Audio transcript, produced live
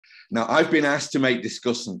Now, I've been asked to make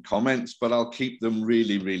discussant comments, but I'll keep them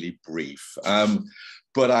really, really brief.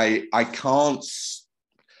 But I can't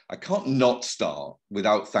not start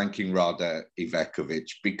without thanking Rada Ivekovic,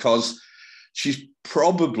 because she's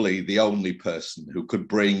probably the only person who could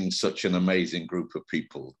bring such an amazing group of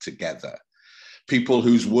people together. People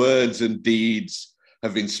whose words and deeds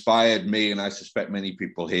have inspired me, and I suspect many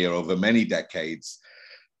people here over many decades.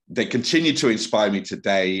 They continue to inspire me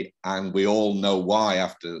today, and we all know why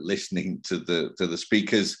after listening to the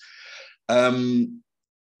speakers. And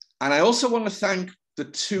I also want to thank the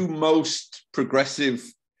two most progressive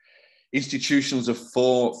institutions of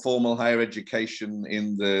formal higher education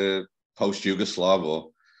in the post-Yugoslav, or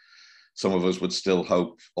some of us would still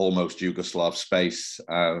hope almost Yugoslav space,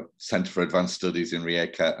 Center for Advanced Studies in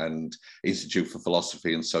Rijeka and Institute for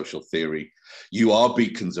Philosophy and Social Theory. You are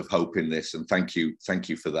beacons of hope in this, and thank you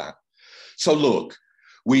for that. So look,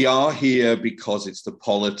 we are here because it's the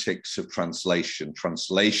politics of translation.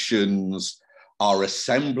 Translations are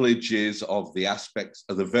assemblages of the aspects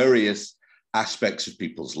of the various aspects of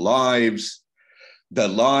people's lives, their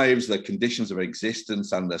conditions of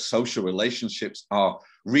existence, and their social relationships are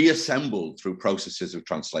reassembled through processes of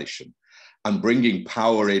translation. And bringing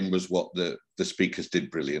power in was what the speakers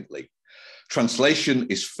did brilliantly. Translation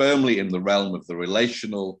is firmly in the realm of the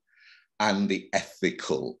relational and the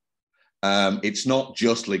ethical. It's not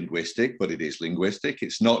just linguistic, but it is linguistic.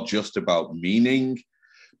 It's not just about meaning,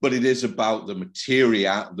 but it is about the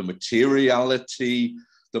materiality,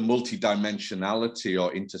 the multidimensionality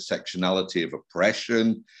or intersectionality of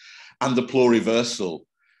oppression, and the pluriversal.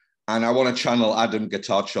 And I want to channel Adam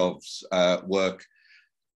Gatachev's work,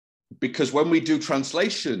 because when we do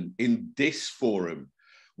translation in this forum,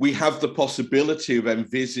 we have the possibility of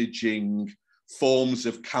envisaging forms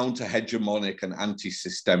of counter-hegemonic and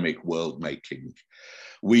anti-systemic world-making.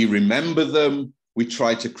 We remember them, we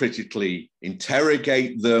try to critically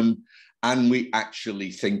interrogate them, and we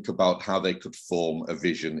actually think about how they could form a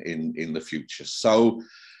vision in the future. So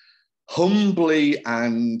humbly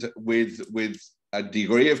and with a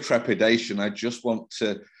degree of trepidation, I just want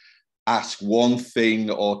to ask one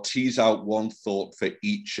thing or tease out one thought for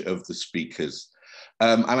each of the speakers.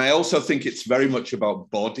 And I also think it's very much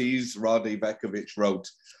about bodies. Rada Ivekovic wrote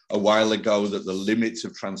a while ago that the limits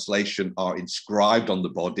of translation are inscribed on the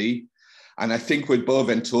body. And I think with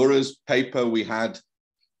Boaventura's paper, we had,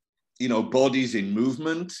 bodies in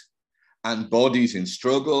movement and bodies in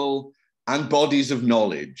struggle and bodies of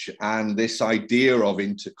knowledge. And this idea of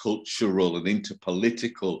intercultural and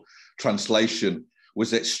interpolitical translation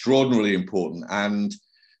was extraordinarily important. And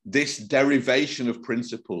this derivation of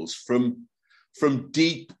principles from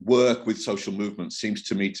deep work with social movements seems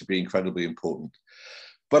to me to be incredibly important.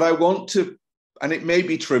 But I want to, and it may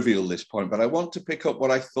be trivial this point, but I want to pick up what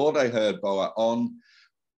I thought I heard, Boa, on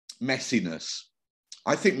messiness.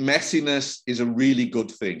 I think messiness is a really good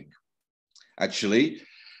thing, actually.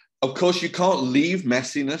 Of course, you can't leave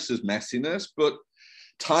messiness as messiness, but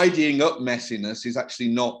tidying up messiness is actually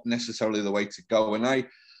not necessarily the way to go. And I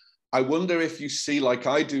wonder if you see, like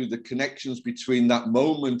I do, the connections between that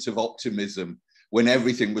moment of optimism when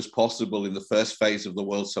everything was possible in the first phase of the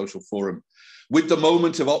World Social Forum with the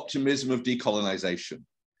moment of optimism of decolonization,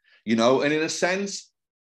 and in a sense,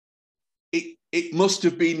 it must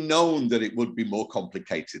have been known that it would be more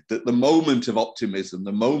complicated, that the moment of optimism,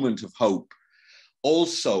 the moment of hope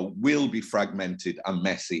also will be fragmented and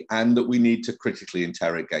messy, and that we need to critically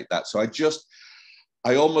interrogate that. So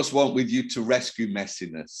I almost want with you to rescue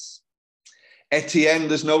messiness. Etienne,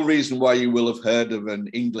 there's no reason why you will have heard of an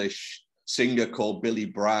English singer called Billy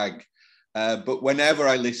Bragg, but whenever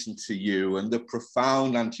I listen to you and the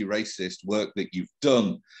profound anti-racist work that you've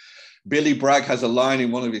done, Billy Bragg has a line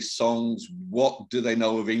in one of his songs, "What do they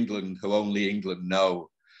know of England who only England know?"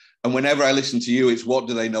 And whenever I listen to you, it's "What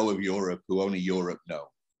do they know of Europe who only Europe know?"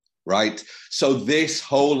 Right? So this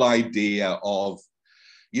whole idea of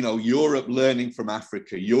Europe learning from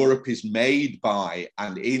Africa. Europe is made by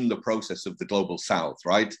and in the process of the global South,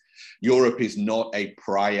 right? Europe is not a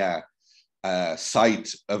prior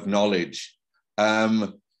site of knowledge.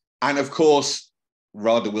 And of course,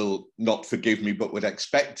 Rada will not forgive me, but would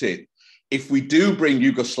expect it. If we do bring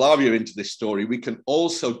Yugoslavia into this story, we can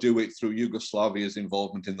also do it through Yugoslavia's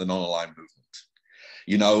involvement in the non-aligned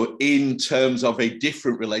movement, in terms of a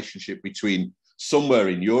different relationship between somewhere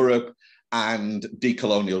in Europe and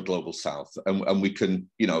decolonial global South. And we can,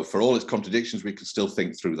 for all its contradictions, we can still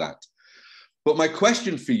think through that. But my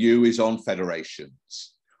question for you is on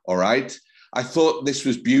federations, all right? I thought this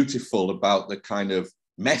was beautiful about the kind of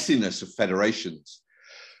messiness of federations.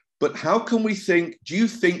 But how can we think,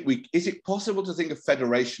 is it possible to think of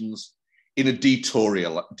federations in a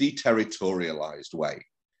deterritorialized way.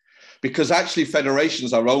 Because actually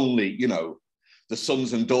federations are only, you know, the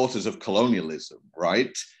sons and daughters of colonialism,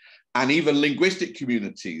 right? And even linguistic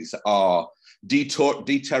communities are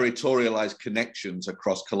deterritorialized connections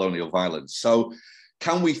across colonial violence. So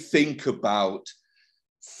can we think about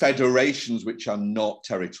federations which are not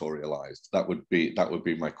territorialized? That would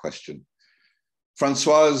be my question.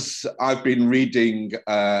 Francoise, I've been reading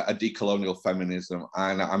A Decolonial Feminism,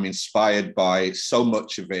 and I'm inspired by so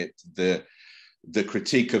much of it, the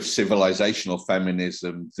critique of civilizational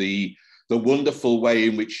feminism, the wonderful way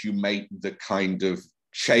in which you make the kind of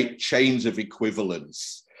chains of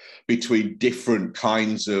equivalence between different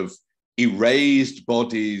kinds of erased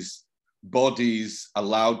bodies, bodies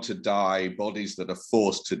allowed to die, bodies that are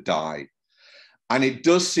forced to die. And it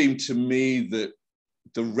does seem to me that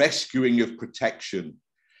the rescuing of protection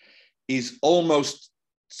is almost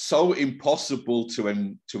so impossible to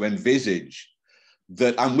envisage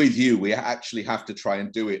that I'm with you, we actually have to try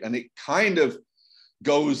and do it. And it kind of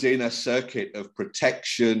goes in a circuit of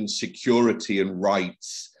protection, security, and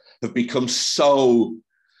rights have become so,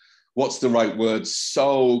 what's the right word,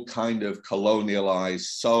 so kind of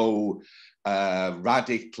colonialized, so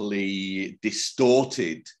radically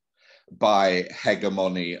distorted by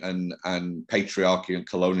hegemony and patriarchy and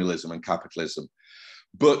colonialism and capitalism.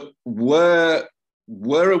 But where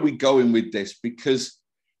are we going with this? Because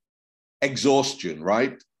exhaustion,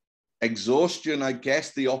 right? Exhaustion, I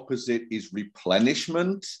guess the opposite is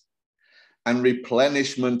replenishment. And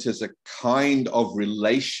replenishment is a kind of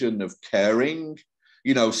relation of caring.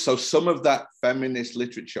 You know, so some of that feminist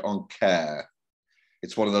literature on care,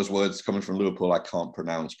 it's one of those words coming from Liverpool I can't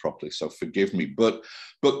pronounce properly, so forgive me. But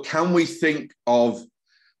can we think of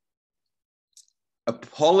a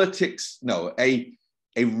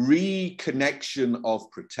reconnection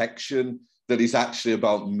of protection that is actually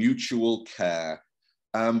about mutual care?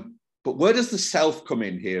 But where does the self come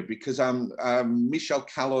in here? Because Michel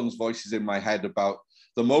Callon's voice is in my head about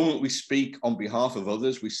the moment we speak on behalf of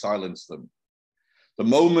others, we silence them. The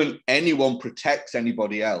moment anyone protects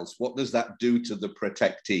anybody else, what does that do to the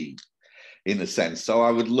protectee, in a sense? So I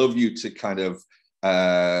would love you to kind of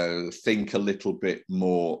think a little bit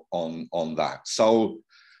more on that. So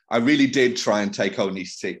I really did try and take only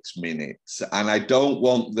 6 minutes, and I don't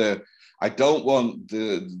want the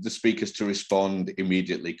speakers to respond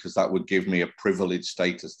immediately, because that would give me a privileged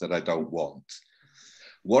status that I don't want.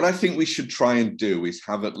 What I think we should try and do is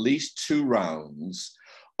have at least 2 rounds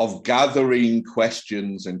of gathering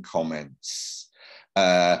questions and comments.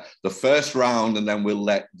 The first round, and then we'll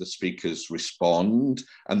let the speakers respond.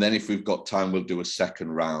 And then if we've got time, we'll do a second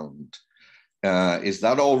round. Is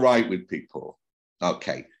that all right with people?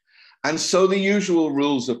 Okay. And so the usual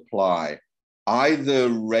rules apply. Either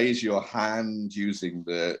raise your hand using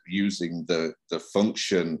the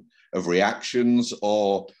function of reactions,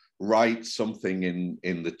 or write something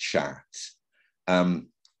in the chat.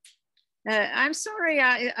 I'm sorry,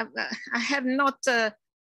 I have not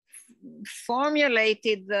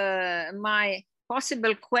formulated my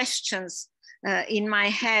possible questions in my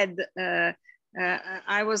head.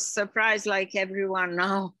 I was surprised, like everyone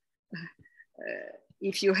now,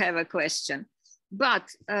 if you have a question. But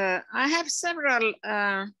I have several,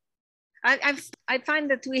 I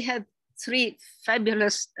find that we had 3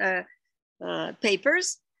 fabulous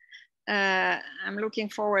papers. I'm looking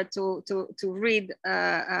forward to read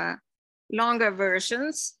longer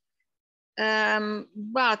versions.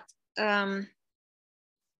 But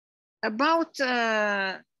about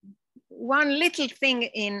one little thing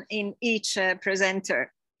in each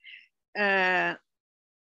presenter,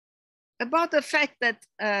 about the fact that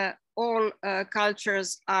all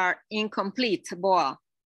cultures are incomplete, Boa.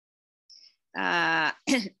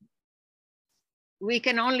 We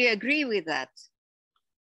can only agree with that.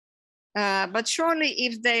 But surely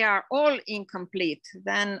if they are all incomplete,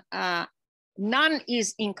 then none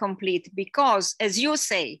is incomplete, because, as you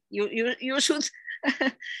say, you should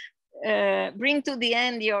bring to the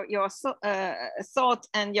end your thought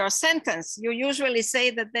and your sentence. You usually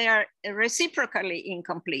say that they are reciprocally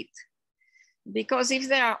incomplete. Because if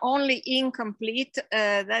they are only incomplete,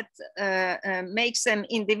 that makes them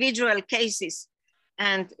individual cases,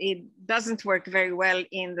 and it doesn't work very well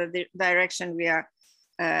in the direction we are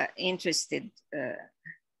interested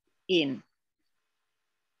in.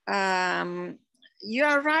 You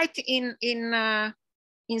are right in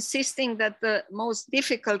insisting that the most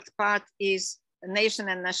difficult part is nation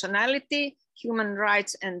and nationality, human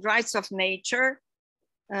rights and rights of nature,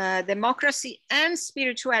 democracy and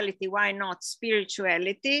spirituality. Why not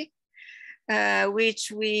spirituality,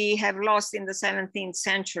 which we have lost in the 17th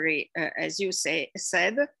century, as you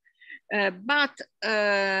said. But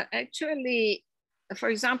actually, for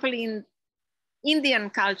example, in Indian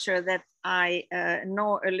culture that I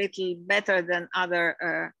know a little better than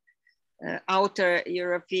other outer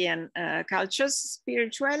European cultures,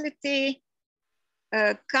 spirituality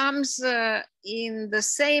comes in the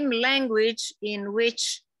same language in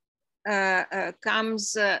which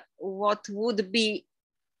comes what would be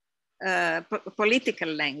political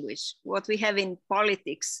language, what we have in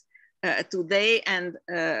politics today. And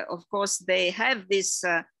of course, they have this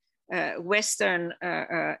Western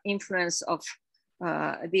influence of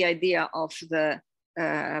the idea of the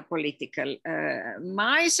political.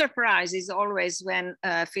 My surprise is always when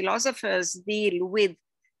philosophers deal with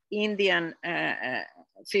Indian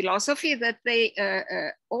philosophy that they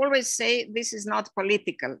always say this is not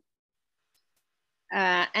political.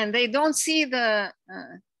 And they don't see the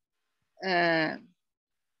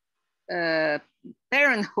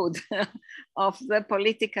parenthood of the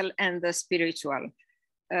political and the spiritual.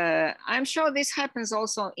 I'm sure this happens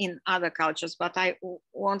also in other cultures, but I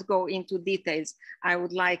won't go into details. I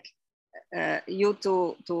would like you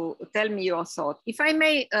to tell me your thought. If I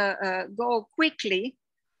may go quickly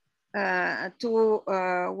to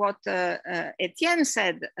what Etienne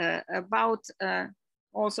said about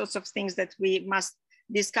all sorts of things that we must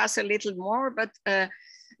discuss a little more, but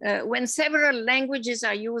when several languages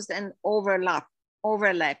are used and overlap.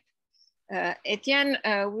 Etienne,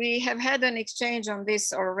 we have had an exchange on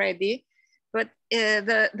this already, but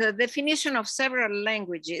the definition of several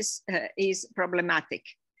languages is problematic.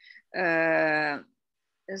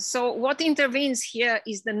 So what intervenes here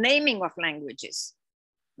is the naming of languages,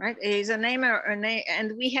 right? It is a name,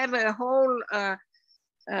 and we have a whole,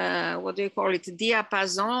 what do you call it,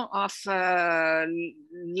 diapason of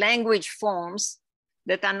language forms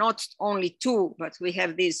that are not only two, but we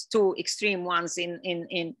have these two extreme ones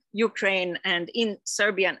in Ukraine and in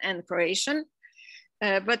Serbian and Croatian.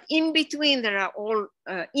 But in between, there are all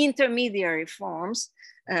intermediary forms.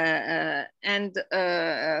 And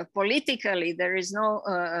politically, there is no,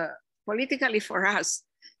 politically for us,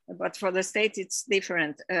 but for the state, it's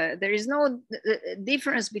different. There is no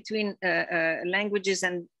difference between languages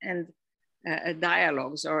and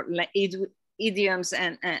dialogues or idioms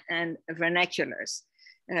and vernaculars.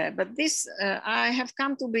 But this, I have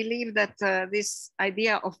come to believe that this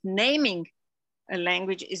idea of naming a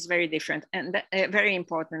language is very different and very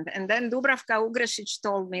important. And then Dubravka Ugrešić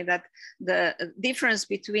told me that the difference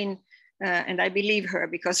between, and I believe her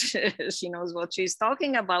because she knows what she's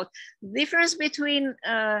talking about, the difference between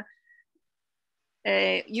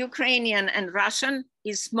Ukrainian and Russian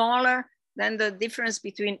is smaller than the difference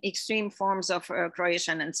between extreme forms of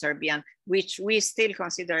Croatian and Serbian, which we still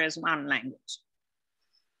consider as one language.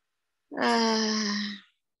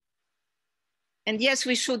 And yes,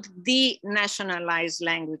 we should denationalize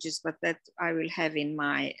languages, but that I will have in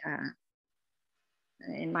my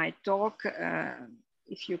talk.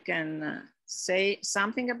 If you can say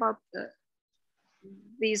something about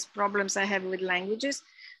these problems I have with languages.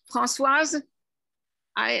 Françoise,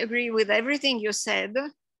 I agree with everything you said.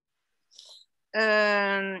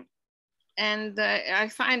 And I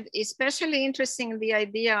find especially interesting the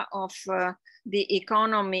idea of the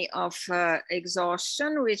economy of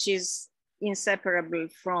exhaustion, which is inseparable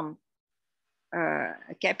from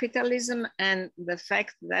capitalism, and the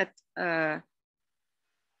fact that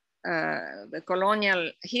the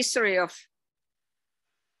colonial history of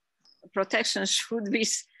protection should be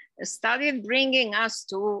studied, bringing us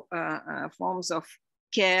to forms of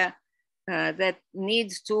care that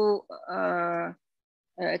need to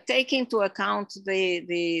take into account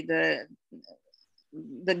the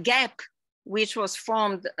gap which was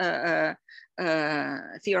formed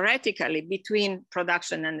theoretically between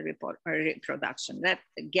production and reproduction. That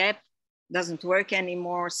gap doesn't work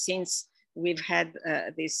anymore since we've had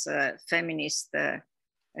this feminist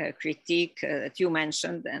critique that you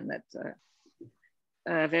mentioned and that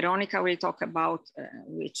Veronica will talk about,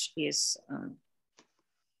 which is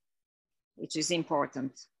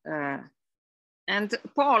important. And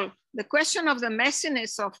Paul, the question of the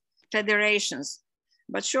messiness of federations,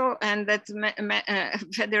 but sure, and that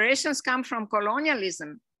federations come from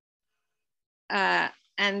colonialism.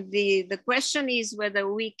 And the question is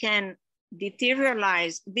whether we can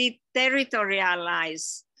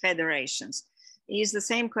deterritorialize federations. Is the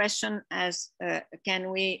same question as can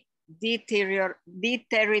we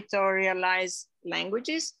deterritorialize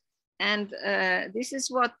languages? And this is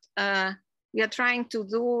what we are trying to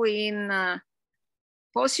do in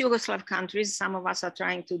post-Yugoslav countries. Some of us are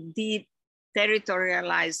trying to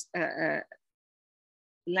deterritorialize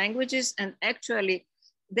languages, and actually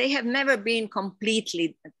they have never been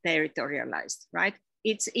completely territorialized, right?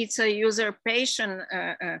 it's a usurpation,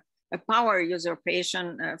 a power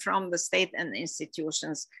usurpation from the state and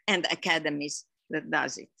institutions and academies that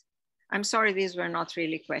does it. I'm sorry, these were not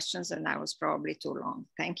really questions and I was probably too long.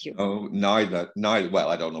 Thank you. Oh, neither. Well,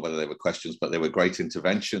 I don't know whether they were questions, but they were great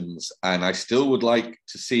interventions. And I still would like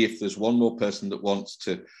to see if there's one more person that wants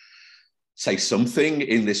to say something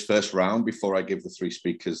in this first round before I give the three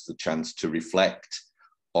speakers the chance to reflect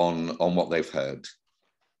on what they've heard.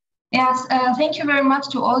 Yes, thank you very much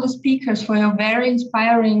to all the speakers for your very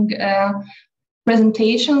inspiring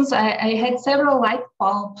presentations. I had several light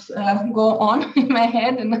bulbs go on in my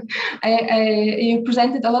head, and you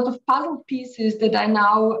presented a lot of puzzle pieces that I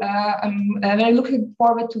now am very looking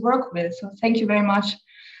forward to work with. So thank you very much.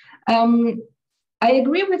 I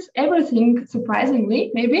agree with everything,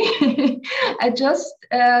 surprisingly, maybe. I just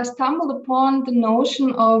stumbled upon the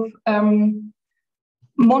notion of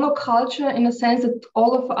monoculture, in a sense that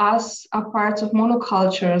all of us are parts of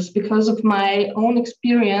monocultures, because of my own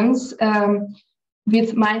experience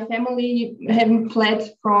with my family having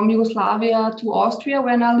fled from Yugoslavia to Austria,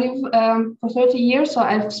 where I live for 30 years. So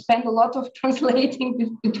I've spent a lot of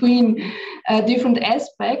translating between different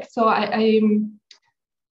aspects. So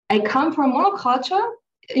I come from monoculture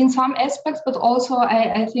in some aspects, but also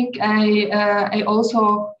I think I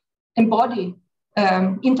also embody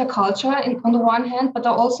interculture on the one hand, but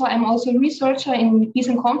I'm also a researcher in peace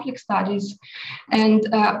and conflict studies, and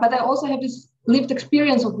but I also have this lived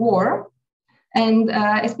experience of war, and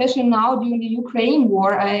especially now during the Ukraine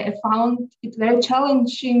war, I found it very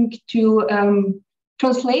challenging to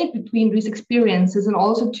translate between these experiences and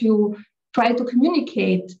also to try to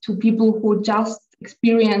communicate to people who just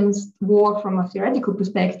experienced war from a theoretical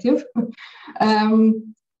perspective,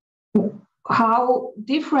 how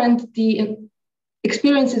different the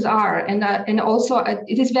experiences are, and also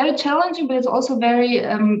it is very challenging, but it's also very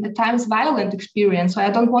at times violent experience. So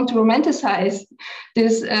I don't want to romanticize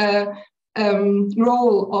this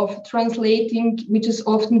role of translating, which is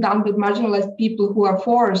often done with marginalized people who are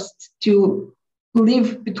forced to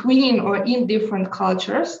live between or in different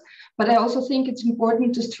cultures. But I also think it's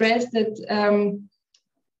important to stress that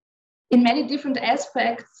in many different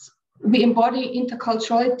aspects, we embody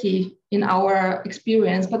interculturality in our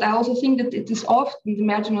experience, but I also think that it is often the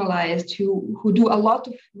marginalized who do a lot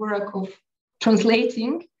of work of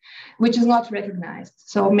translating, which is not recognized.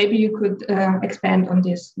 So maybe you could expand on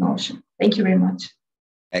this notion. Thank you very much.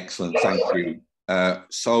 Excellent, thank you.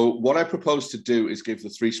 So what I propose to do is give the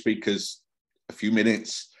three speakers a few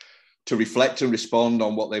minutes to reflect and respond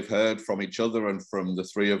on what they've heard from each other and from the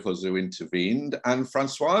three of us who intervened. And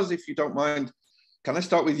Francoise, if you don't mind, can I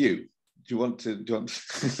start with you? Do you want to?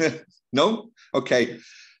 No? Okay.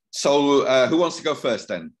 So who wants to go first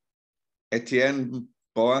then? Etienne,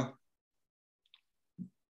 Boa?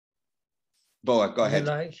 Boa, go ahead.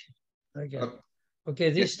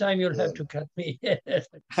 Okay, this time you'll have to cut me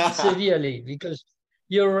severely, because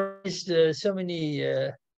you raised so many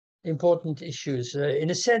important issues.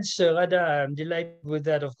 In a sense, Rada, I'm delighted with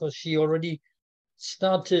that. Of course, she already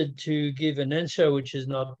started to give an answer, which is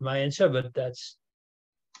not my answer, but that's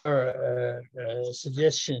her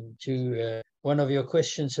suggestion to one of your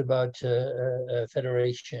questions about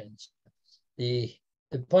federations. The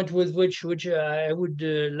point with which I would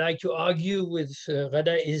like to argue with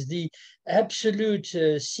Rada is the absolute,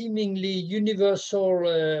 seemingly universal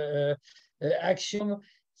axiom: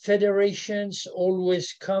 federations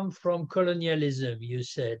always come from colonialism, you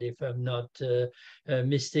said, if I'm not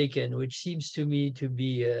mistaken, which seems to me to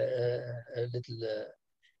be a little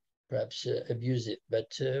perhaps abusive, but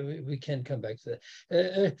we can come back to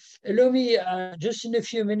that. Allow me, just in a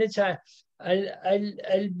few minutes,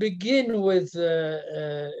 I'll begin with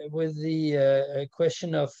the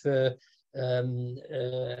question of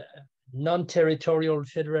non-territorial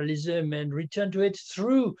federalism and return to it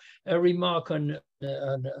through a remark on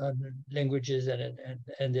languages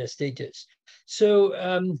and their status. So,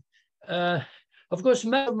 of course,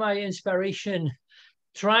 much of my inspiration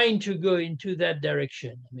trying to go into that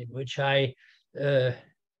direction, I mean, which I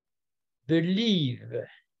believe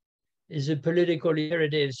is a political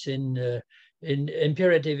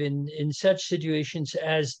imperative in such situations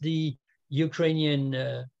as the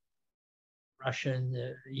Ukrainian,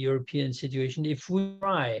 Russian, European situation. If we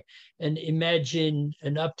try and imagine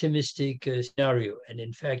an optimistic scenario, and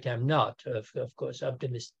in fact I'm not, of course,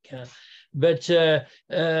 optimistic, but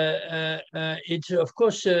it of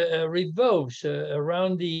course revolves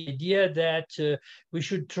around the idea that we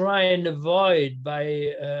should try and avoid by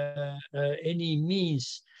any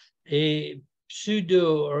means a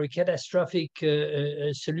pseudo or a catastrophic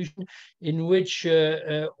solution in which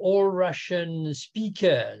all Russian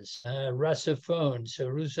speakers, Russophones,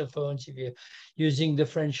 or Russophones, if you're using the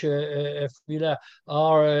French formula,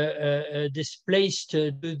 are displaced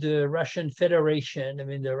to the Russian Federation, I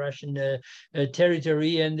mean the Russian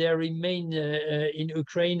territory, and there remain in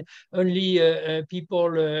Ukraine only people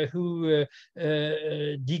who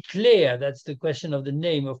declare, that's the question of the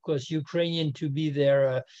name, of course, Ukrainian to be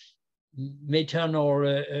their maternal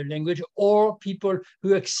language, or people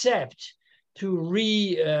who accept to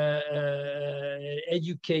re-educate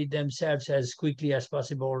themselves as quickly as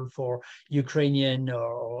possible for Ukrainian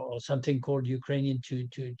or something called Ukrainian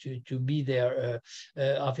to be their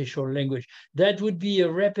official language. That would be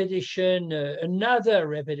a repetition, another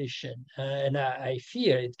repetition, and I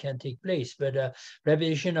fear it can take place, but a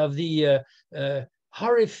repetition of the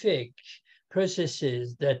horrific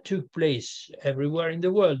processes that took place everywhere in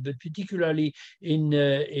the world, but particularly in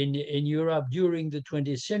Europe during the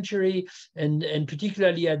 20th century, and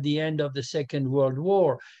particularly at the end of the Second World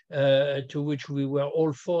War, to which we were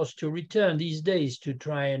all forced to return these days to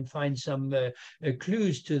try and find some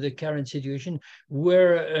clues to the current situation,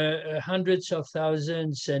 where hundreds of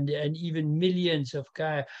thousands and even millions of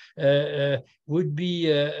would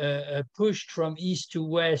be pushed from east to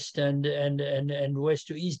west and west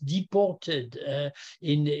to east, deported.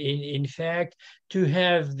 In fact, to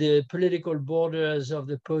have the political borders of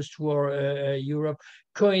the post-war Europe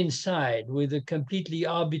coincide with a completely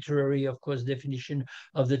arbitrary, of course, definition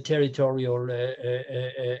of the territorial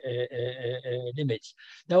limits.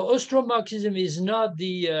 Now, Austro-Marxism is not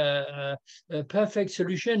the perfect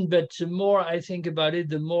solution, but the more I think about it,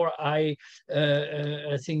 the more I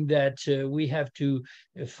think that we have to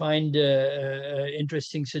find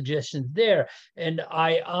interesting suggestions there. And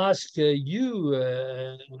I ask you,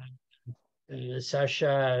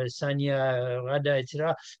 Sasha, Sanya, Rada,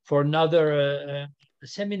 etc., for another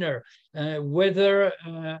seminar, whether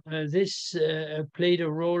this played a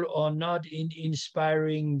role or not in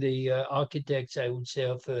inspiring the architects, I would say,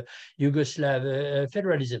 of Yugoslav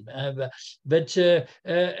federalism. But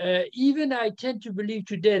even I tend to believe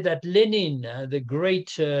today that Lenin, the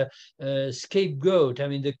great scapegoat, I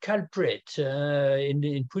mean, the culprit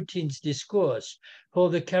in Putin's discourse for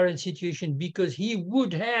the current situation, because he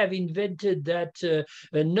would have invented that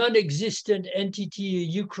non-existent entity,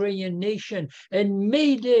 Ukrainian nation, and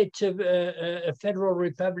made it a federal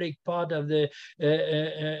republic, part of the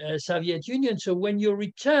Soviet Union. So when you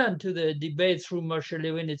return to the debate through Moshe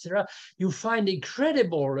Levin, etc., you find an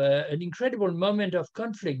incredible moment of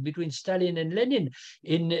conflict between Stalin and Lenin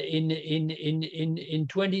in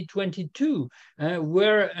 2022,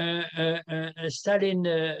 where Stalin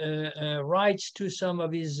writes to some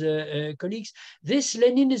of his colleagues, this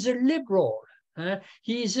Lenin is a liberal.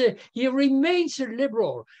 He remains a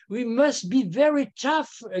liberal. We must be very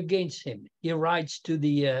tough against him, he writes to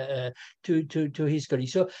the to his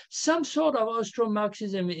colleagues. So some sort of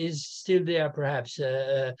Austro-Marxism is still there, perhaps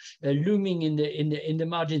looming in the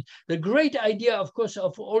margins. The great idea, of course,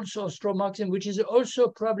 of also Austro-Marxism, which is also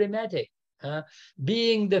problematic,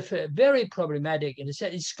 being very problematic in the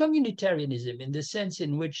sense, it's communitarianism in the sense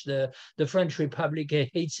in which the French Republic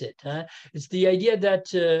hates it. It's the idea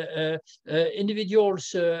that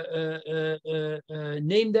individuals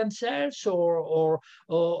name themselves or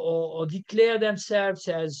declare themselves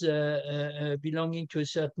as belonging to a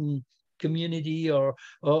certain community or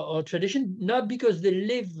tradition, not because they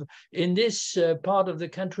live in this part of the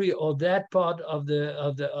country or that part of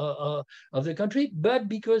the country, but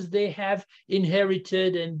because they have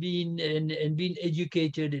inherited and been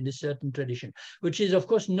educated in a certain tradition, which is of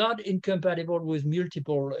course not incompatible with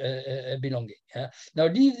multiple belonging. Now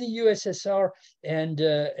leave the USSR and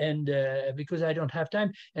because I don't have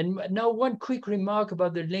time. And now one quick remark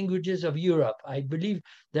about the languages of Europe. I believe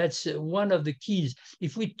that's one of the keys.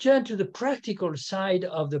 If we turn to the practical side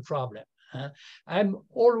of the problem, I'm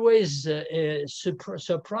always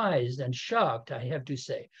surprised and shocked, I have to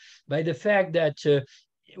say, by the fact that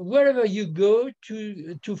wherever you go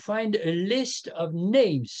to find a list of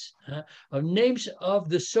names of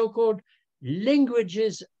the so-called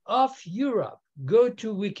languages of Europe, go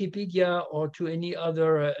to Wikipedia or to any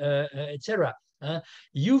other, etc.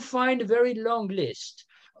 You find a very long list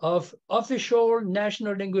of official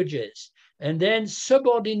national languages, and then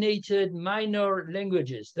subordinated minor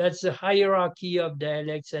languages. That's the hierarchy of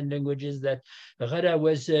dialects and languages that Rada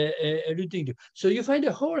was alluding to. So you find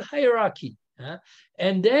a whole hierarchy.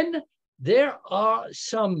 And then there are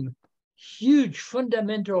some huge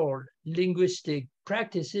fundamental linguistic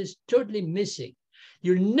practices totally missing.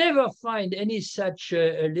 You'll never find any such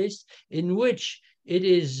list in which it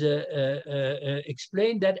is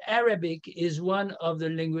explained that Arabic is one of the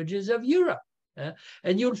languages of Europe.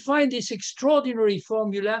 And you'll find this extraordinary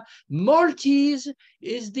formula. Maltese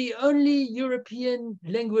is the only European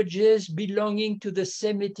languages belonging to the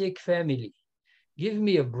Semitic family. Give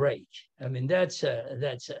me a break. I mean,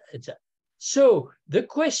 so the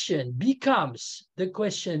question becomes,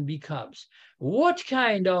 what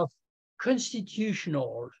kind of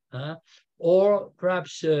constitutional or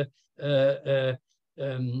perhaps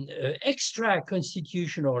extra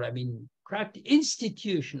constitutional, I mean,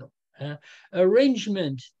 institutional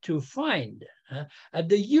arrangement to find at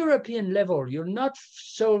the European level. You'll not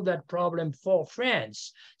solve that problem for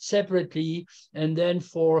France separately and then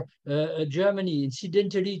for Germany.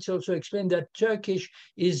 Incidentally, it's also explained that Turkish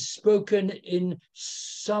is spoken in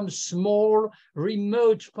some small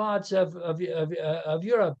remote parts of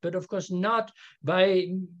Europe, but of course not by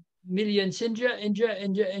millions in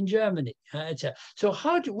Germany. So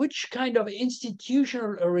which kind of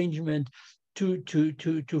institutional arrangement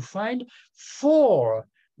to find for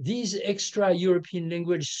these extra European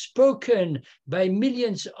languages spoken by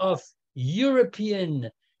millions of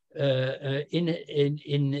European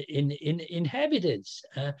inhabitants,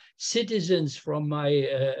 citizens from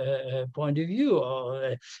my point of view,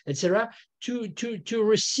 etc., to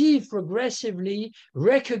receive progressively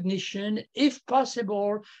recognition, if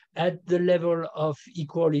possible, at the level of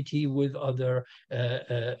equality with other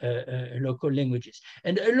local languages.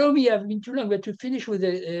 And allow me, I've been too long, but to finish with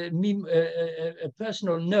a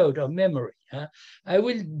personal note of memory. I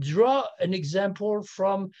will draw an example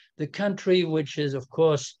from the country which is, of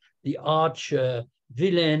course, the arch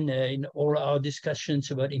villain in all our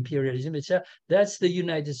discussions about imperialism, etc. That's the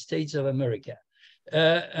United States of America.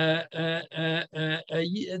 The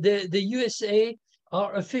USA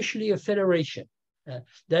are officially a federation.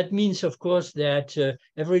 That means, of course, that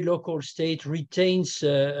every local state retains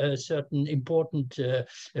certain important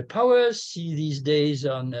powers. See these days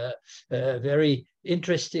on a very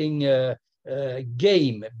interesting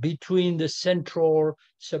game between the central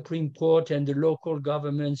Supreme Court and the local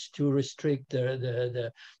governments to restrict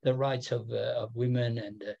the rights of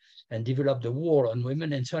women and develop the war on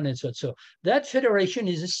women and so on and so on. So that federation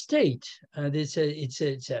is a state. It's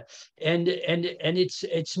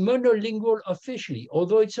monolingual officially,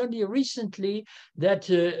 although it's only recently that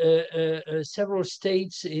several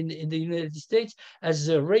states in the United States, as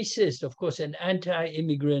a racist, of course, an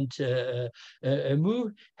anti-immigrant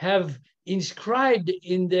move, have inscribed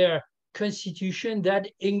in their constitution that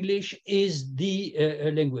English is the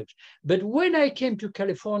language. But when I came to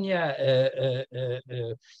California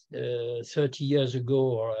 30 years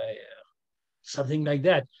ago or something like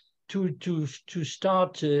that, to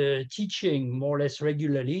start teaching more or less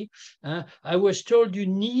regularly, I was told you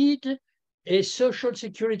need a social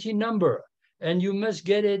security number and you must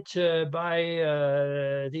get it by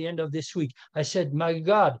the end of this week. I said, my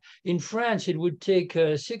God, in France, it would take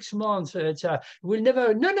 6 months. We'll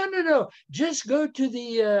never, no. Just go to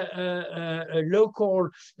the local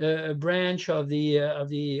branch of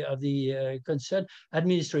the concerned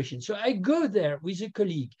administration. So I go there with a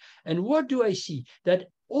colleague. And what do I see? That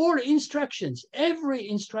all instructions, every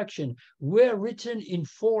instruction, were written in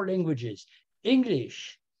 4 languages: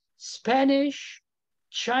 English, Spanish,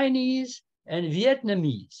 Chinese, and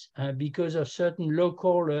Vietnamese, because of certain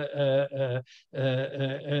local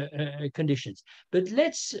conditions. But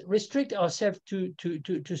let's restrict ourselves to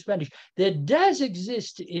Spanish. There does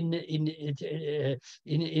exist in the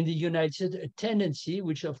United States a tendency,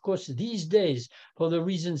 which of course these days, for the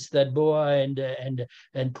reasons that Boa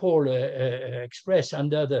and Paul express,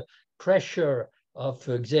 under the pressure of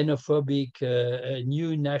xenophobic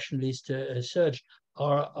new nationalist surge,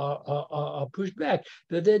 are pushed back.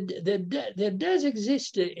 But there does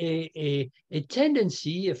exist a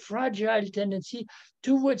tendency, a fragile tendency,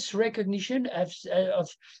 towards recognition of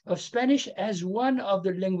Spanish as one of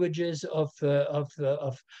the languages of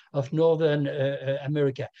Northern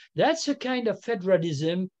America. That's a kind of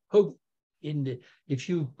federalism. If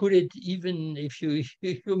you put it, even if you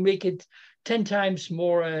make it 10 times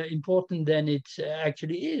more important than it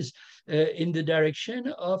actually is, in the direction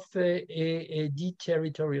of a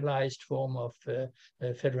deterritorialized form of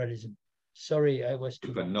federalism. Sorry, I was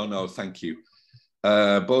too long. No, thank you.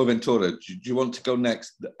 Boaventura, do you want to go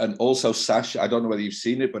next? And also Sasha, I don't know whether you've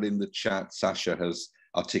seen it, but in the chat, Sasha has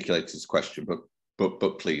articulated his question,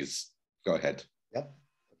 but please, go ahead. Yep,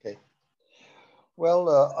 okay. Well,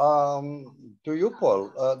 to you,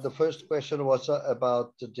 Paul, the first question was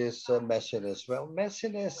about this messiness. Well,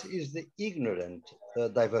 messiness is the ignorant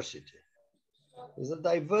diversity. The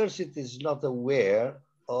diversity is not aware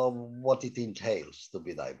of what it entails to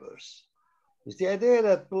be diverse. It's the idea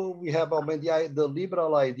that we have, I mean, the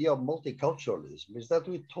liberal idea of multiculturalism is that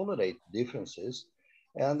we tolerate differences.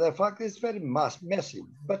 And the fact is very messy.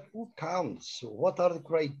 But who counts? What are the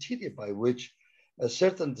criteria by which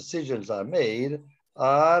certain decisions are made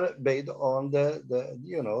based on the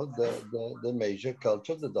major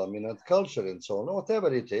culture, the dominant culture, and so on,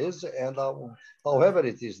 whatever it is, and however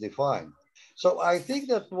it is defined. So I think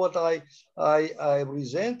that what I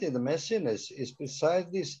resent in the messiness is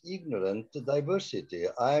precisely this ignorant diversity.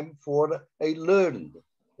 I'm for a learned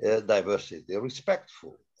diversity,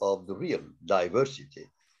 respectful of the real diversity.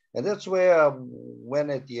 And that's where, when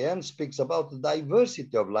Etienne speaks about the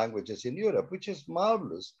diversity of languages in Europe, which is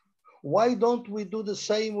marvelous, why don't we do the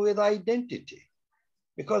same with identity?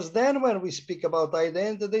 Because then when we speak about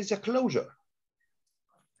identity, there's a closure.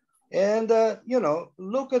 And,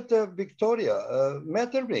 look at Victoria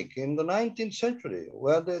Metternich in the 19th century,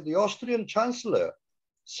 where the Austrian chancellor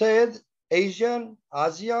said, Asia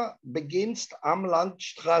begins am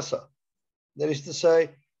Landstraße. That is to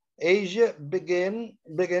say, Asia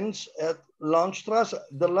begins at Landstraße.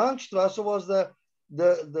 The Landstraße was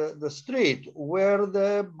the street where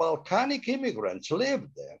the Balkanic immigrants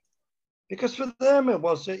lived there. Because for them, it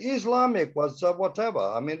was Islamic, was whatever.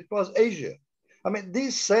 I mean, it was Asia. I mean,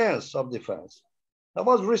 this sense of defense. I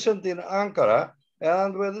was recent in Ankara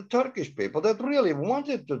and with the Turkish people that really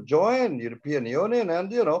wanted to join the European Union.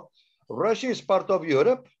 And, Russia is part of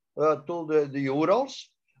Europe to the Urals.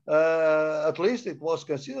 At least it was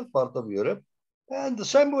considered part of Europe. And the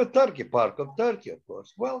same with Turkey, part of Turkey, of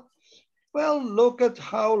course. Well, look at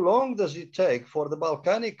how long does it take for the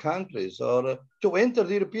Balkanic countries to enter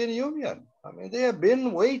the European Union. I mean, they have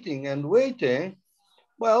been waiting and waiting.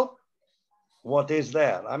 Well, what is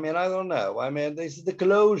that? I mean, I don't know. I mean, this is the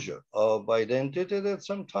closure of identity that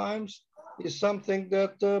sometimes is something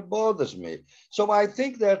that bothers me. So I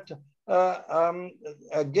think that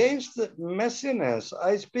against messiness,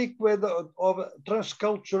 I speak of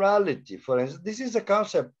transculturality, for instance. This is a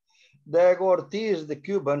concept that Ortiz, the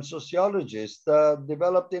Cuban sociologist,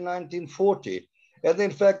 developed in 1940. And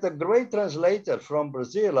in fact, a great translator from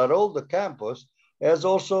Brazil, Haroldo Campos, has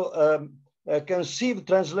also conceived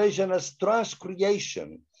translation as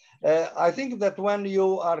transcreation. I think that when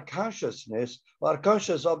you are conscious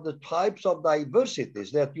of the types of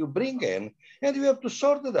diversities that you bring in, and you have to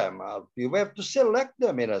sort them out, you have to select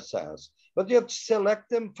them in a sense, but you have to select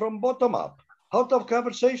them from bottom up, out of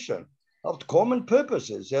conversation, of common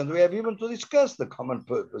purposes, and we have even to discuss the common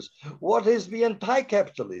purpose. What is the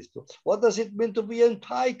anti-capitalist? What does it mean to be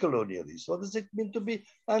anti-colonialist? What does it mean to be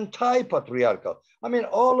anti-patriarchal? I mean,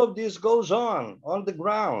 all of this goes on the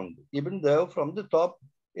ground, even though from the top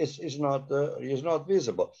is not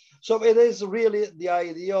visible. So it is really the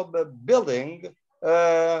idea of building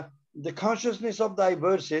the consciousness of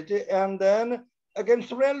diversity, and then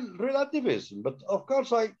against relativism. But of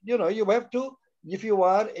course, you have to, if you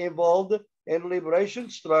are involved in liberation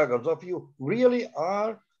struggles, if you really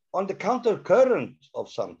are on the counter current of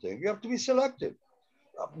something, you have to be selective.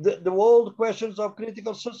 The old questions of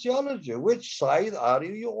critical sociology, which side are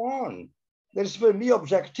you on? There's, for me,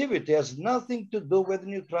 objectivity has nothing to do with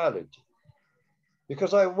neutrality.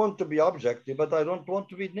 Because I want to be objective, but I don't want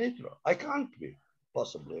to be neutral. I can't be,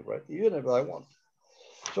 possibly, right? Even if I want.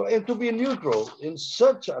 So, and to be neutral in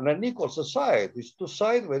such an unequal society is to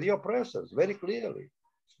side with the oppressors, very clearly.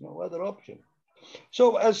 There's no other option.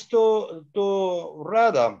 So as to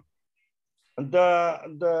Rada,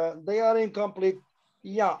 they are incomplete.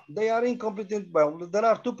 Yeah, they are incomplete. Well, there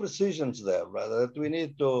are two precisions there, rather, that we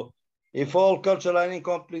need to, if all culture are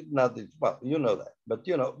incomplete, nothing, well, you know that. But,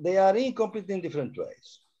 they are incomplete in different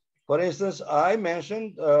ways. For instance, I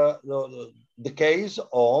mentioned the case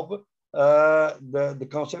of the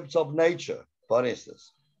concepts of nature, for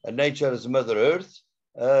instance. And nature as Mother Earth,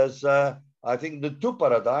 as I think the two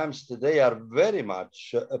paradigms today are very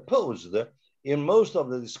much opposed in most of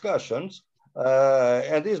the discussions,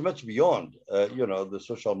 and is much beyond, the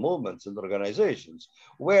social movements and organizations,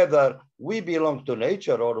 whether we belong to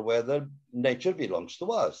nature or whether nature belongs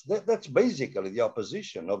to us. That's basically the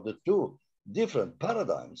opposition of the two different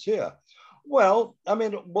paradigms here. Well, I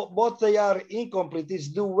mean, what they are incomplete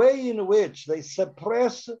is the way in which they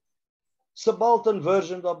suppress subaltern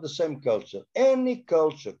versions of the same culture. Any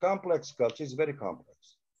culture, complex culture, is very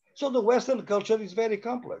complex. So the Western culture is very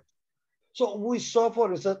complex. So we saw,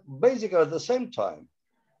 for instance, basically at the same time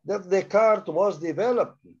that Descartes was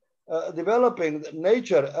developing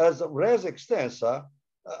nature as res extensa,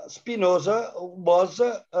 Spinoza was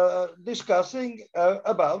discussing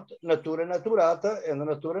about natura naturata and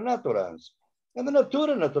natura naturans. And the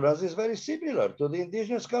natura naturans is very similar to the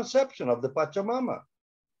indigenous conception of the Pachamama.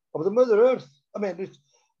 of the Mother Earth. I mean,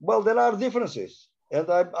 well, there are differences, and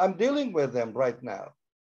I'm dealing with them right now.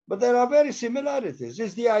 But there are very similarities.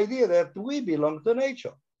 It's the idea that we belong to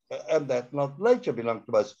nature and that not nature belongs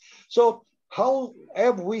to us. So how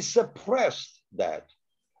have we suppressed that?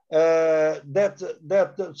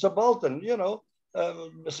 That subaltern, you know,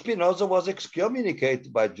 Spinoza was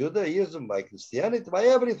excommunicated by Judaism, by Christianity, by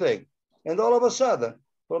everything. And all of a sudden,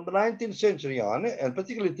 from the 19th century on, and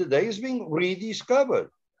particularly today, is being rediscovered.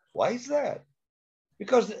 Why is that?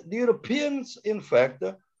 Because the Europeans, in fact,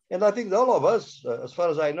 and I think all of us, as far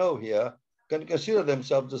as I know here, can consider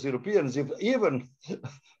themselves as Europeans. If even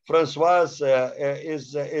Françoise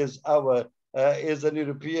is an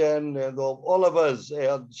European, and all of us,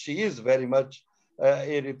 she is very much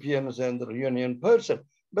European and a Reunion person.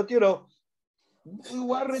 But you know,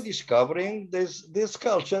 we are rediscovering this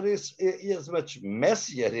culture is much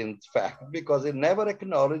messier, in fact, because it never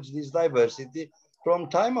acknowledged this diversity from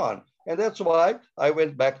time on. And that's why I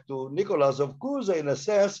went back to Nicholas of Cusa, in a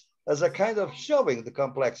sense, as a kind of showing the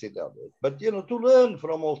complexity of it. But, you know, to learn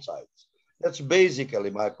from all sides. That's basically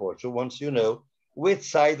my portion, once you know which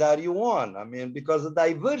side are you on. I mean, because the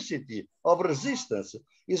diversity of resistance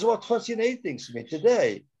is what fascinates me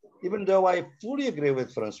today, even though I fully agree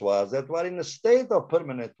with Françoise that we're in a state of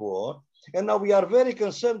permanent war. And now we are very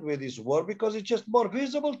concerned with this war because it's just more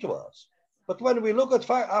visible to us. But when we look at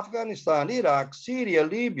Afghanistan, Iraq, Syria,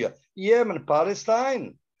 Libya, Yemen,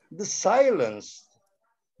 Palestine, the silence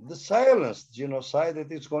genocide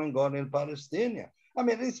that is going on in Palestine. I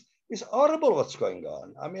mean, it's horrible what's going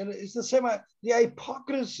on. I mean, it's the same, the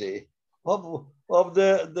hypocrisy of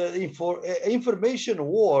the information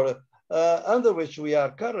war under which we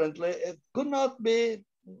are currently. It could not be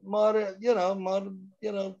more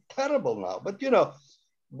terrible now. But, you know,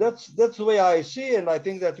 that's the way I see it. And I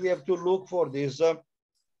think that we have to look for these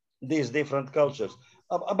different cultures.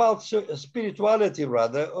 About spirituality,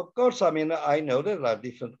 rather, of course, I mean, I know there are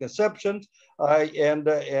different conceptions. In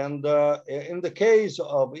the case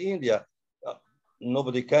of India,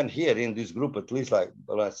 nobody can hear in this group, at least like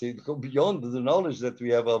I say, go beyond the knowledge that we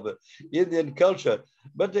have of Indian culture.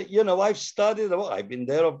 But, you know, I've studied, I've been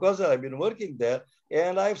there, of course, I've been working there.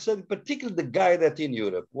 And I've said, particularly the guy that in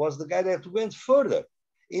Europe was the guy that went further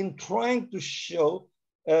in trying to show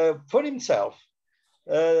for himself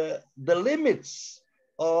the limits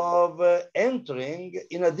of entering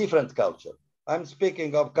in a different culture. I'm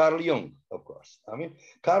speaking of Carl Jung, of course. I mean,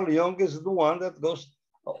 Carl Jung is the one that goes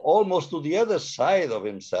almost to the other side of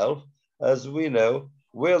himself, as we know,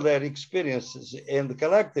 where their experiences in the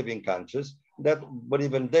collective unconscious that were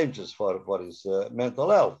even dangerous for his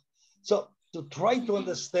mental health. So to try to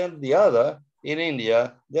understand the other in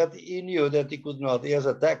India, that he knew that he could not. He has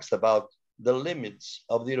a text about the limits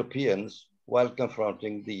of the Europeans while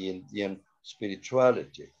confronting the Indian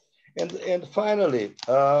spirituality. And finally,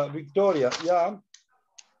 Victoria, yeah,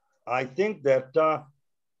 I think that the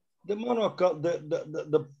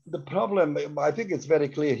problem, I think it's very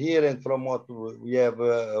clear here, and from what we have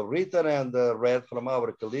written and read from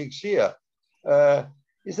our colleagues here,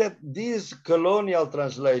 is that this colonial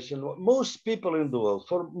translation, most people in the world,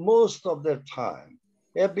 for most of their time,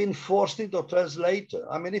 have been forced into translator.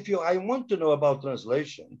 I mean, I want to know about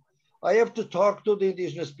translation, I have to talk to the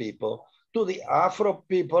indigenous people, to the Afro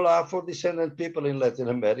people, Afro-descendant people in Latin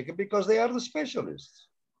America, because they are the specialists.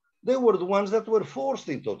 They were the ones that were forced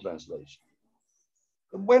into translation.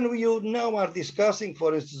 When you now are discussing,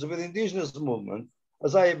 for instance, with indigenous movement,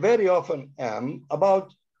 as I very often am,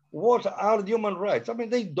 about what are human rights? I mean,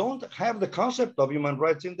 they don't have the concept of human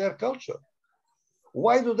rights in their culture.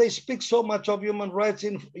 Why do they speak so much of human rights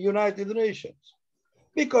in United Nations?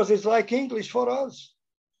 Because it's like English for us.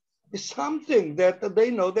 It's something that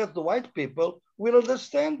they know that the white people will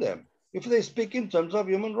understand them if they speak in terms of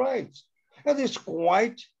human rights. And it's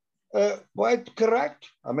quite correct.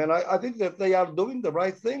 I mean, I think that they are doing the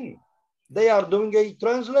right thing. They are doing a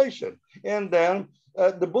translation. And then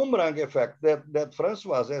the boomerang effect that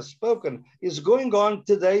Françoise has spoken is going on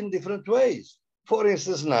today in different ways. For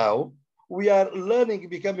instance, now we are learning,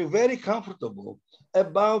 becoming very comfortable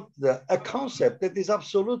about a concept that is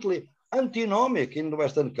absolutely antinomic in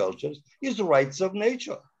Western cultures, is rights of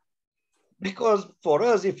nature. Because for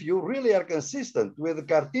us, if you really are consistent with the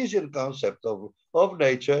Cartesian concept of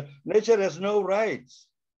nature, nature has no rights.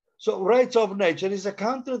 So rights of nature is a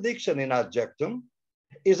contradiction in adjectum,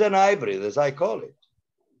 is an hybrid, as I call it.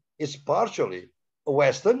 It's partially a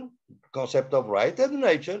Western concept of right, and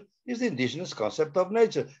nature is the indigenous concept of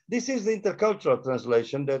nature. This is the intercultural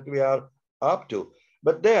translation that we are up to.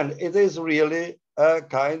 But then it is really a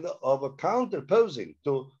kind of a counterposing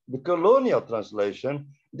to the colonial translation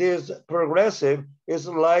this progressive is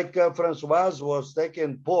like Francois was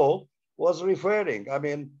taking, Paul was referring. I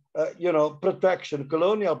mean, protection,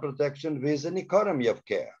 colonial protection with an economy of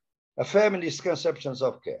care, a feminist conceptions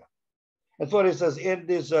of care. And for instance, in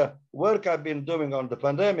this work I've been doing on the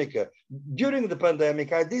pandemic, during the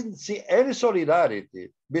pandemic, I didn't see any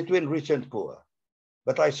solidarity between rich and poor,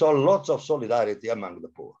 but I saw lots of solidarity among the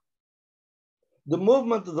poor. The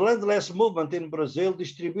movement, the landless movement in Brazil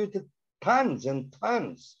distributed tons and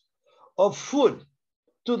tons of food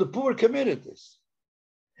to the poor communities.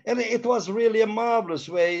 And it was really a marvelous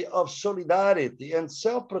way of solidarity and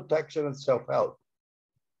self-protection and self-help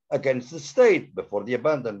against the state, before the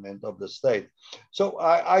abandonment of the state. So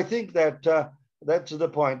I think that that's the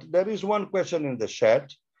point. There is one question in the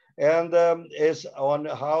chat, and is on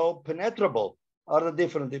how penetrable are the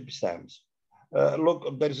different epistemes.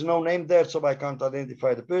 Look, there is no name there, so I can't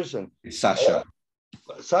identify the person. Sasha.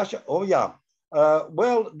 Sasha, oh yeah.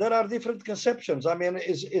 Well, there are different conceptions. I mean,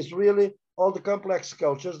 it's really all the complex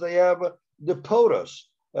cultures. They have the porous.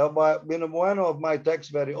 In one of my texts,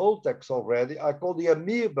 very old texts already, I call the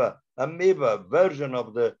amoeba version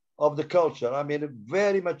of the culture. I mean,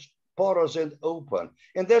 very much porous and open.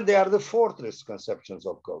 And then there are the fortress conceptions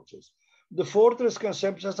of cultures. The fortress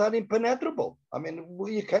conceptions are impenetrable. I mean,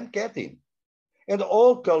 you can't get in. And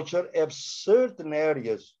all culture have certain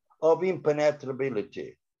areas of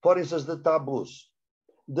impenetrability. For instance, the taboos,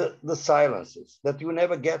 the silences, that you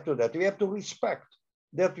never get to that. You have to respect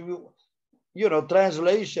that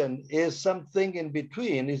translation is something in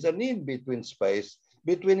between, is an in-between space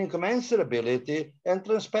between incommensurability and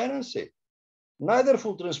transparency. Neither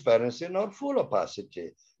full transparency nor full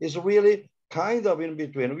opacity. Is really kind of in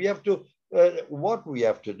between. We have to, what we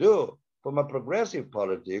have to do from a progressive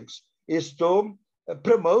politics is to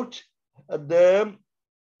promote the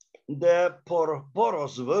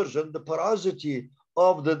porous version, the porosity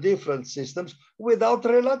of the different systems without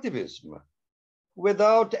relativism,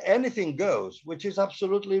 without anything goes, which is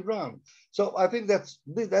absolutely wrong. So I think that's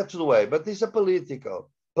the way, but it's a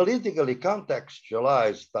politically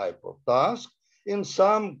contextualized type of task. In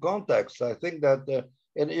some contexts, I think that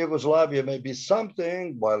in Yugoslavia may be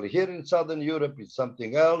something, while here in Southern Europe is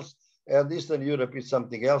something else, and Eastern Europe is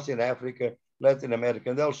something else, in Africa, Latin America,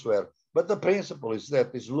 and elsewhere. But the principle is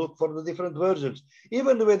look for the different versions,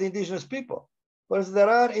 even with indigenous people. Because there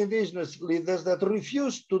are indigenous leaders that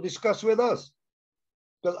refuse to discuss with us,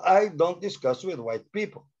 because I don't discuss with white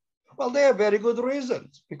people. Well, they have very good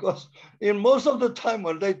reasons, because in most of the time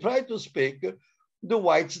when they try to speak, the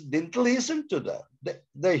whites didn't listen to them.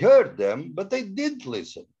 They heard them, but they didn't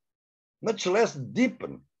listen, much less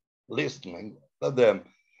deepen listening to them.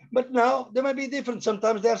 But now they might be different.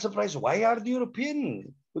 Sometimes they're surprised. Why are the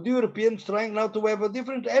Europeans trying now to have a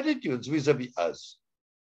different attitudes vis-a-vis us?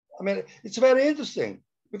 I mean, it's very interesting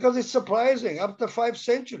because it's surprising after 5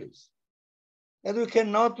 centuries. And we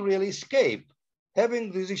cannot really escape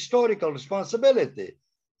having this historical responsibility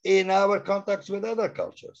in our contacts with other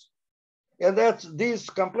cultures. And that's this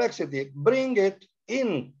complexity, bring it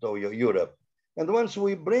into Europe. And once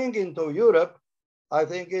we bring into Europe, I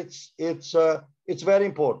think it's very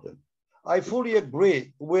important. I fully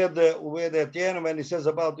agree with Etienne when he says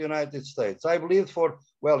about the United States. I've lived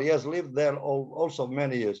he has lived there also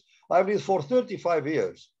many years. I've lived for 35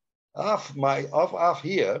 years, half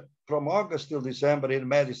here, from August till December in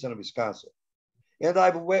Madison, Wisconsin. And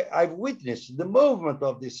I've witnessed the movement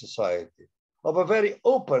of this society, of a very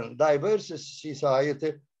open, diverse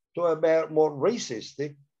society to a more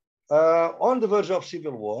racist, on the verge of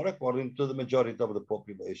civil war, according to the majority of the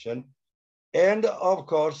population. And of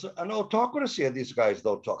course, an autocracy, a disguised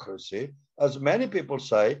autocracy, as many people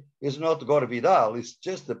say, is not Gore Vidal, it's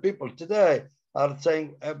just the people today are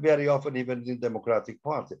saying very often, even in the Democratic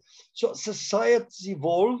Party. So societies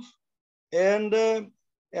evolve, and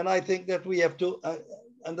I think that we have to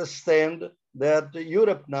understand that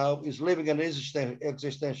Europe now is living an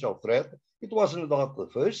existential threat. It wasn't not the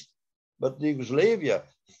first, but the Yugoslavia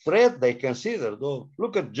threat they consider, though,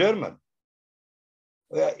 look at Germany.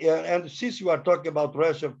 And since you are talking about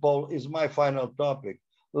Russia, Paul, is my final topic.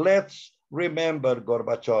 Let's remember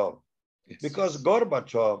Gorbachev, because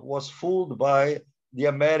Gorbachev was fooled by the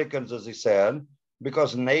Americans, as he said,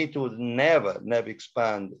 because NATO would never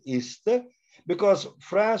expand east, because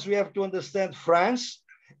France, we have to understand, France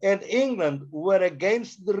and England were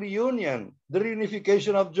against the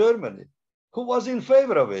reunification of Germany. Who was in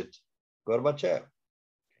favor of it? Gorbachev.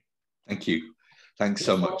 Thank you. Thanks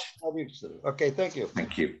so much. Okay, thank you.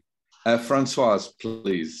 Thank you. Francoise,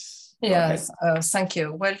 please. Yes, thank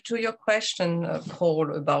you. Well, to your question,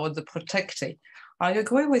 Paul, about the protecting, I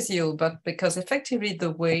agree with you, but because effectively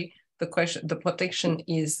the way the protection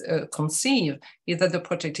is conceived is that the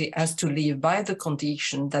protected has to live by the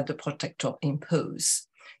condition that the protector imposes.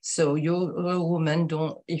 So you're a woman,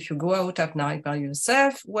 if you go out at night by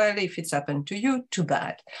yourself, well, if it's happened to you, too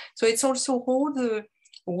bad. So it's also all the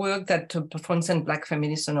work that, for instance, Black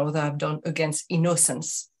feminists and others have done against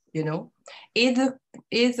innocence, you know. Is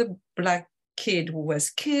the Black kid who was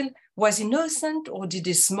killed was innocent, or did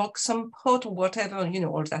he smoke some pot or whatever, you know,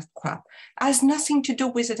 all that crap? Has nothing to do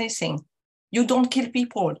with anything. You don't kill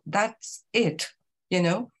people, that's it, you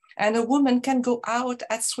know. And a woman can go out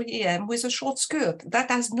at 3 a.m. with a short skirt.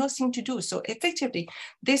 That has nothing to do. So effectively,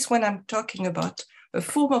 this, when I'm talking about a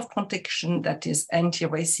form of protection that is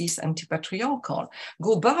anti-racist, anti-patriarchal,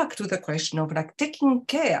 go back to the question of like taking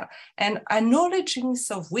care and acknowledging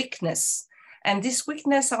of weakness. And this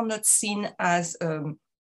weakness are not seen as,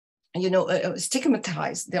 you know,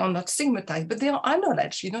 stigmatized. They are not stigmatized, but they are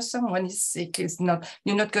acknowledged. You know, someone is sick, you're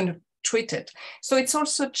not going to treat it. So it's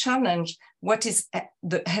also a challenge. What is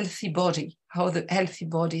the healthy body? How the healthy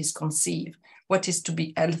body is conceived? What is to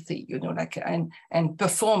be healthy? You know, like and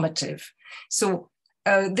performative. So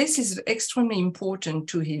this is extremely important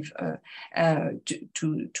to have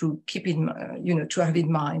to keep in you know, to have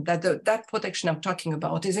in mind that that protection I'm talking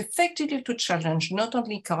about is effectively to challenge not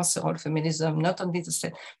only carceral feminism, not only the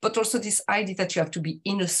state, but also this idea that you have to be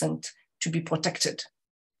innocent to be protected.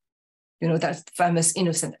 You know, that famous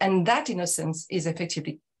innocent, and that innocence is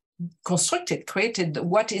effectively constructed, created.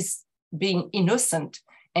 What is being innocent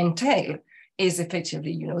entail is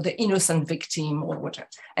effectively, you know, the innocent victim or whatever.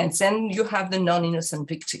 And then you have the non-innocent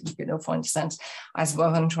victim, you know, for instance, as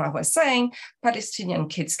Valentra was saying, Palestinian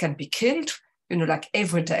kids can be killed, you know, like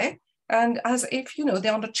every day. And as if, you know, they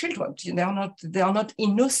are not children, they are not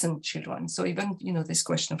innocent children. So even, you know, this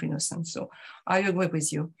question of innocence. So I agree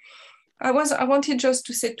with you. I wanted just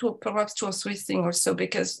to say perhaps 2 or 3 things also,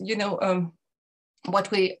 because, you know,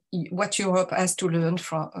 what Europe has to learn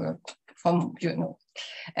from, you know,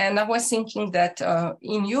 and I was thinking that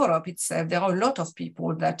in Europe itself, there are a lot of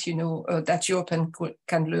people that, you know, that Europeans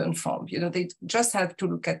can learn from. You know, they just have to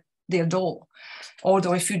look at their door, all the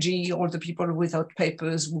refugees, all the people without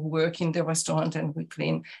papers who work in the restaurant and we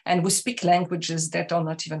clean, and we speak languages that are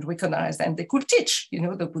not even recognized, and they could teach, you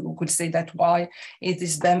know, we could say that why is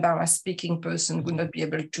this Bambara speaking person would not be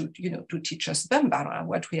able to, you know, to teach us Bambara,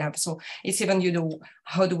 what we have. So it's even, you know,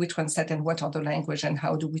 how do we translate and what are the language and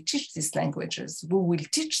how do we teach these languages? Who will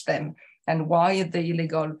teach them? And why the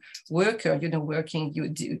illegal worker, you know, working,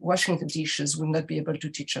 washing the dishes will not be able to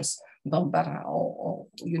teach us Bambara or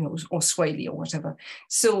you know, or Swahili or whatever.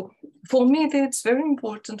 So for me, it's very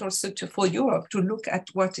important also for Europe to look at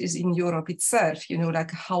what is in Europe itself, you know,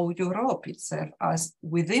 like how Europe itself has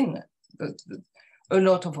within a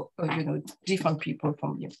lot of, you know, different people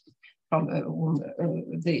from whom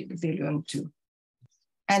they learn to.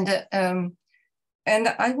 And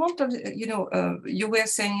I want to, you know, you were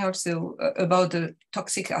saying also about the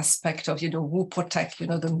toxic aspect of, you know, who protect, you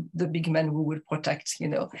know, the big men who will protect, you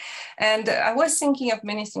know. And I was thinking of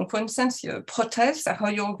many things. For instance, protests, how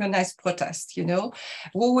you organize protests, you know,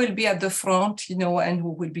 who will be at the front, you know, and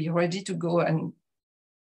who will be ready to go and,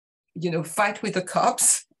 you know, fight with the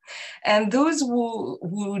cops. And those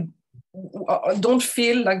who don't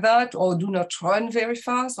feel like that, or do not run very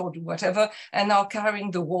fast, or do whatever, and are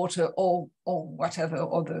carrying the water or whatever,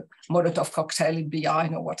 or the Molotov cocktail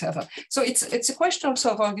behind or whatever. So it's a question also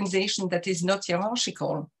of organization that is not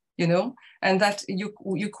hierarchical, you know, and that you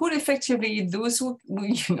could effectively, those who,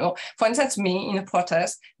 you know, for instance, me in a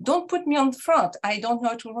protest, don't put me on the front. I don't know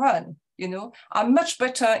how to run. You know, I'm much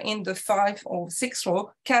better in the 5th or 6th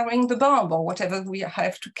row carrying the bomb or whatever we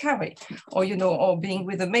have to carry, or, you know, or being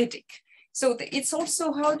with a medic. So it's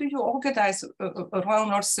also how do you organize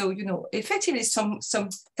around also, you know, effectively some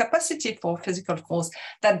capacity for physical force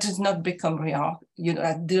that does not become real, you know,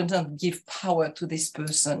 that does not give power to this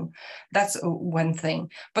person. That's one thing.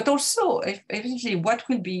 But also, effectively, what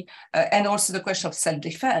will be, and also the question of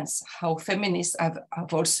self-defense, how feminists have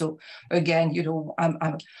also, again, you know,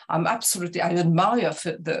 I'm absolutely, I admire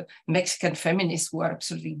the Mexican feminists who are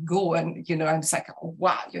absolutely go and, you know, and it's like, oh,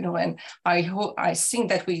 wow, you know, and I think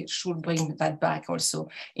that we should bring that back also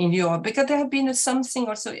in Europe, because there have been something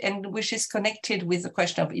also, and which is connected with the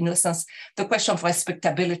question of innocence, the question of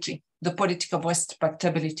respectability, the politics of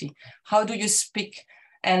respectability. How do you speak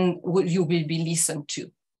and you will be listened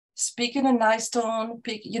to? Speak in a nice tone,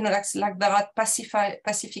 you know, like that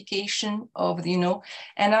pacification of, you know,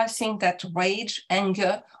 and I think that rage,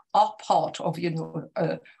 anger are part of, you know,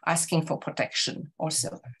 asking for protection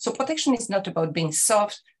also. So protection is not about being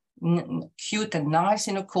soft, cute and nice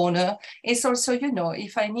in a corner. It's also, you know,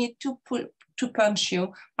 if I need to to punch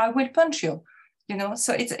you, I will punch you. You know,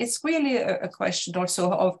 so it's really a question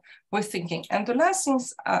also of rethinking. And the last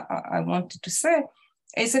things I wanted to say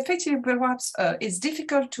is effectively perhaps it's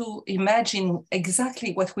difficult to imagine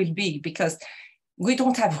exactly what will be, because we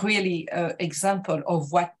don't have really an example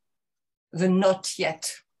of what the not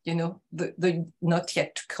yet, you know, the not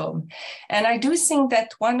yet to come. And I do think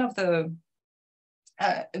that one of the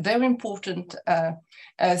very important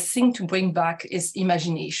thing to bring back is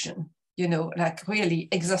imagination. You know, like really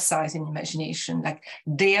exercise in imagination, like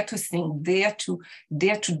dare to think, dare to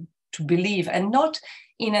believe, and not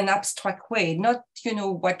in an abstract way, not, you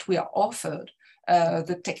know, what we are offered,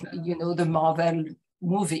 the Marvel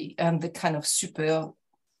movie and the kind of super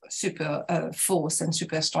force and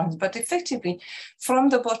super strength, but effectively from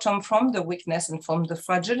the bottom, from the weakness and from the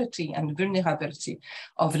fragility and vulnerability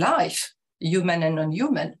of life, human and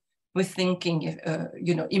non-human, we're thinking,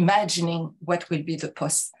 imagining what will be the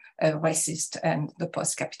post-racist and the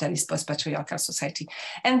post-capitalist, post-patriarchal society.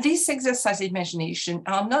 And this exercise imagination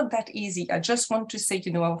are not that easy. I just want to say,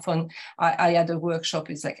 you know, often I had a workshop,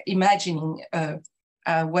 it's like imagining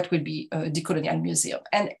what will be a decolonial museum.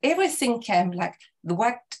 And everything came like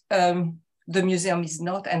what the museum is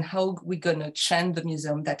not and how we're gonna change the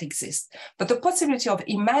museum that exists. But the possibility of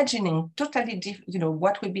imagining totally,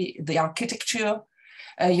 what will be the architecture,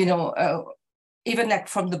 even like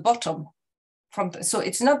from the bottom, so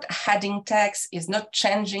it's not adding text, it's not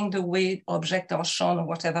changing the way objects are shown or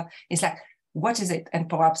whatever. It's like, what is it? And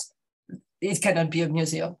perhaps it cannot be a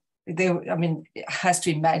museum. It has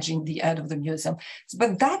to imagine the end of the museum.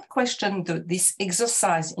 But that question, this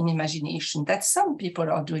exercise in imagination that some people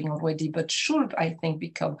are doing already, but should, I think,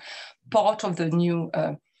 become part of the new,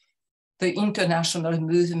 the international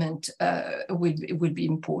movement will be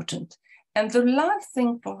important. And the last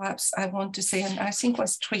thing perhaps I want to say, and I think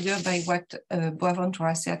was triggered by what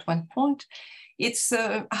Boaventura said at one point, it's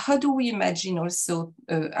how do we imagine also,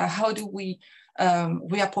 how do we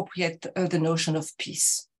reappropriate the notion of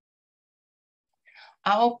peace?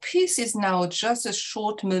 Our peace is now just a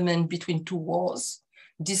short moment between two wars,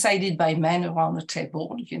 decided by men around a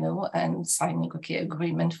table, and signing,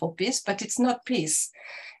 agreement for peace, but it's not peace.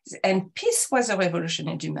 And peace was a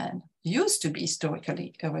revolutionary demand, used to be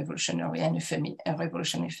historically a revolutionary and a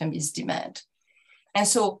revolutionary feminist demand. And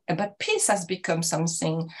so, but peace has become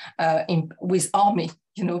something with army,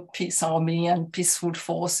 peace army and peaceful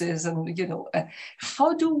forces, and,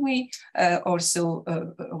 how do we also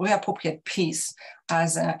reappropriate peace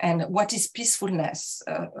as, and what is peacefulness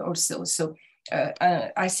also? So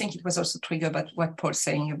I think it was also triggered by what Paul's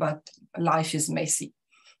saying about life is messy.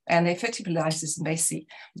 And effectively life is messy,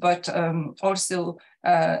 but also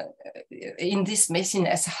in this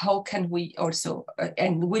messiness, how can we also,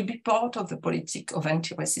 and will be part of the politic of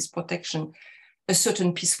anti-racist protection, a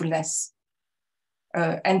certain peacefulness.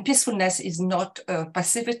 And peacefulness is not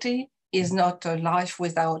passivity, is not a life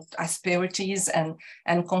without asperities and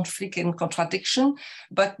conflict and contradiction,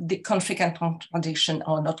 but the conflict and contradiction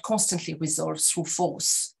are not constantly resolved through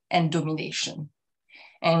force and domination.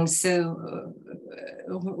 And so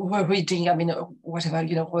we're reading, whatever,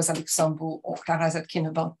 Rosa Luxemburg or Clara Zetkin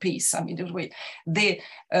about peace. They're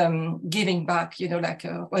giving back, like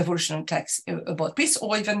a revolutionary text about peace,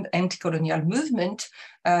 or even anti-colonial movement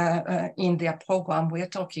in their program. We are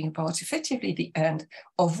talking about effectively the end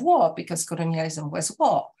of war, because colonialism was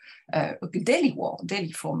war,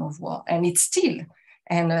 daily form of war, and it's still.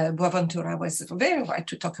 And Boaventura was very right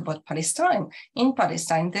to talk about Palestine. In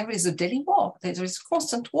Palestine, there is a daily war. There is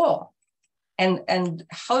constant war. And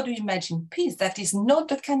how do you imagine peace? That is not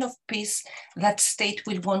the kind of peace that state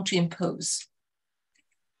will want to impose.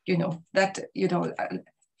 What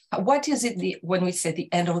is it when we say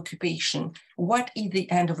the end of occupation? What is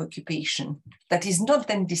the end of occupation? That is not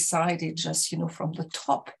then decided just, from the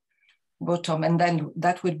top, bottom, and then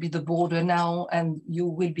that will be the border now, and you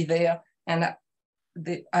will be there, and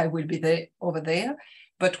I will be there over there,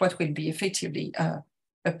 but what will be effectively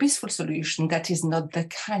a peaceful solution that is not the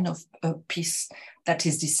kind of peace that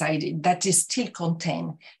is decided, that is still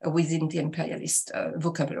contained within the imperialist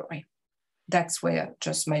vocabulary. That's where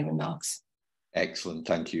just my remarks. Excellent,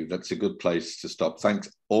 thank you. That's a good place to stop. Thanks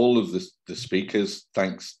all of the speakers.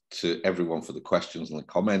 Thanks to everyone for the questions and the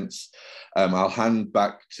comments. I'll hand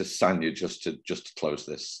back to Sanya just to close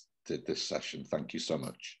this session. Thank you so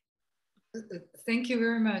much. Thank you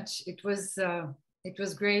very much. It was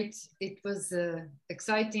great. It was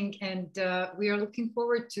exciting, and we are looking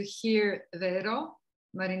forward to hear Vero,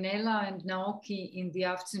 Marinella, and Naoki in the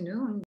afternoon.